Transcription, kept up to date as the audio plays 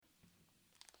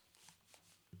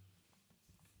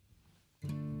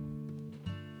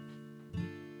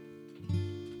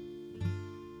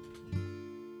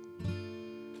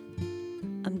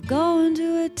I'm going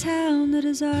to a town that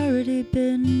has already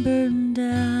been burned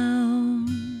down.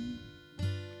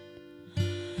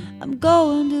 I'm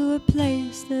going to a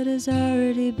place that has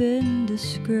already been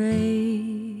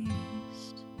disgraced.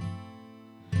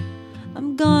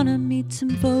 I'm gonna meet some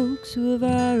folks who have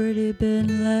already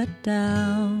been let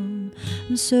down.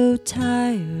 I'm so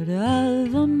tired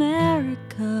of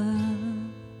America.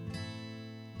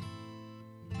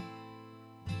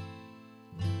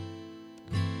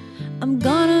 I'm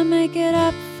gonna make it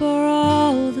up for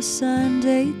all the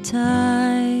Sunday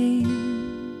times.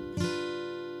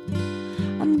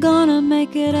 I'm gonna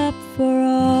make it up for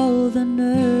all the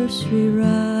nursery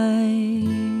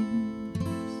rhymes.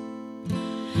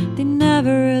 They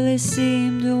never really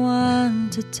seem to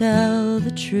want to tell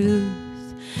the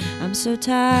truth. I'm so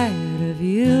tired of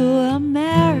you,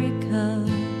 America.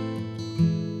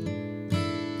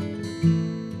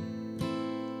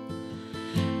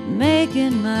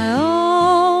 Making my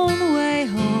own way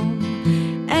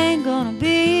home, ain't gonna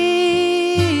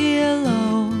be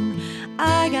alone.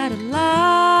 I got a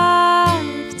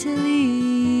life to lead,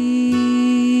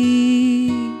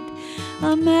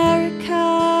 America.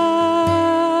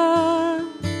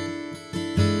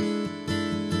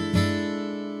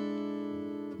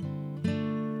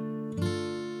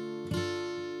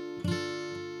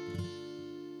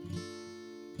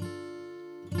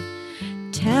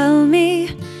 Tell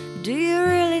me, do you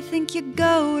really think you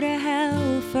go to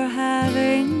hell for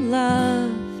having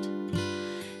loved?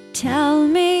 Tell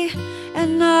me,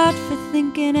 and not for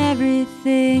thinking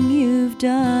everything you've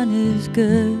done is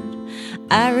good.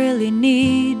 I really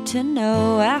need to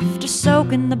know, after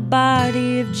soaking the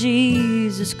body of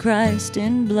Jesus Christ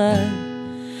in blood.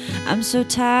 I'm so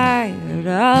tired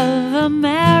of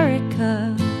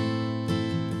America.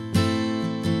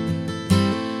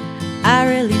 I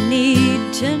really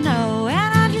need to know,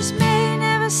 and I just may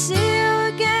never see you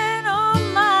again, or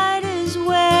might as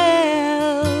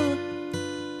well.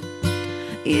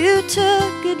 You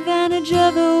took advantage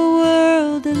of a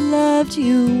world that loved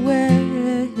you well.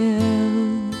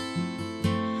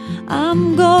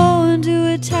 I'm going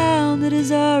to a town that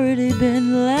has already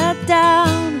been let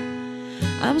down.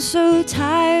 I'm so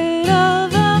tired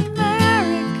of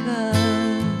America.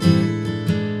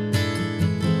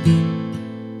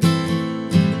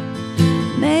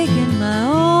 Making my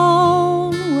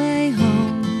own way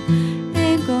home,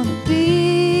 ain't gonna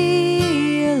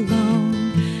be alone.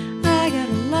 I got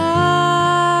a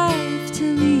life to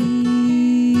lead,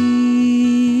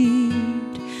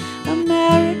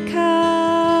 America.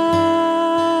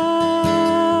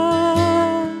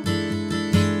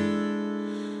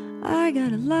 I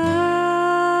got a life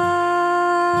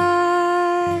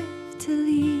to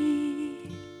lead.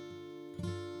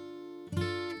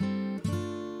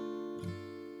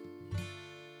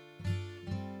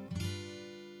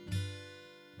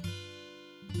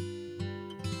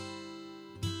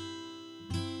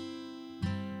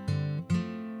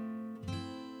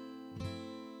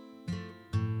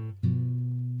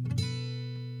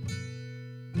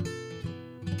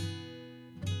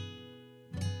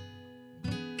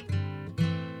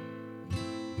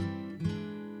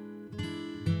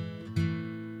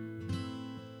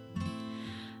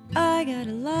 I got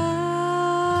a life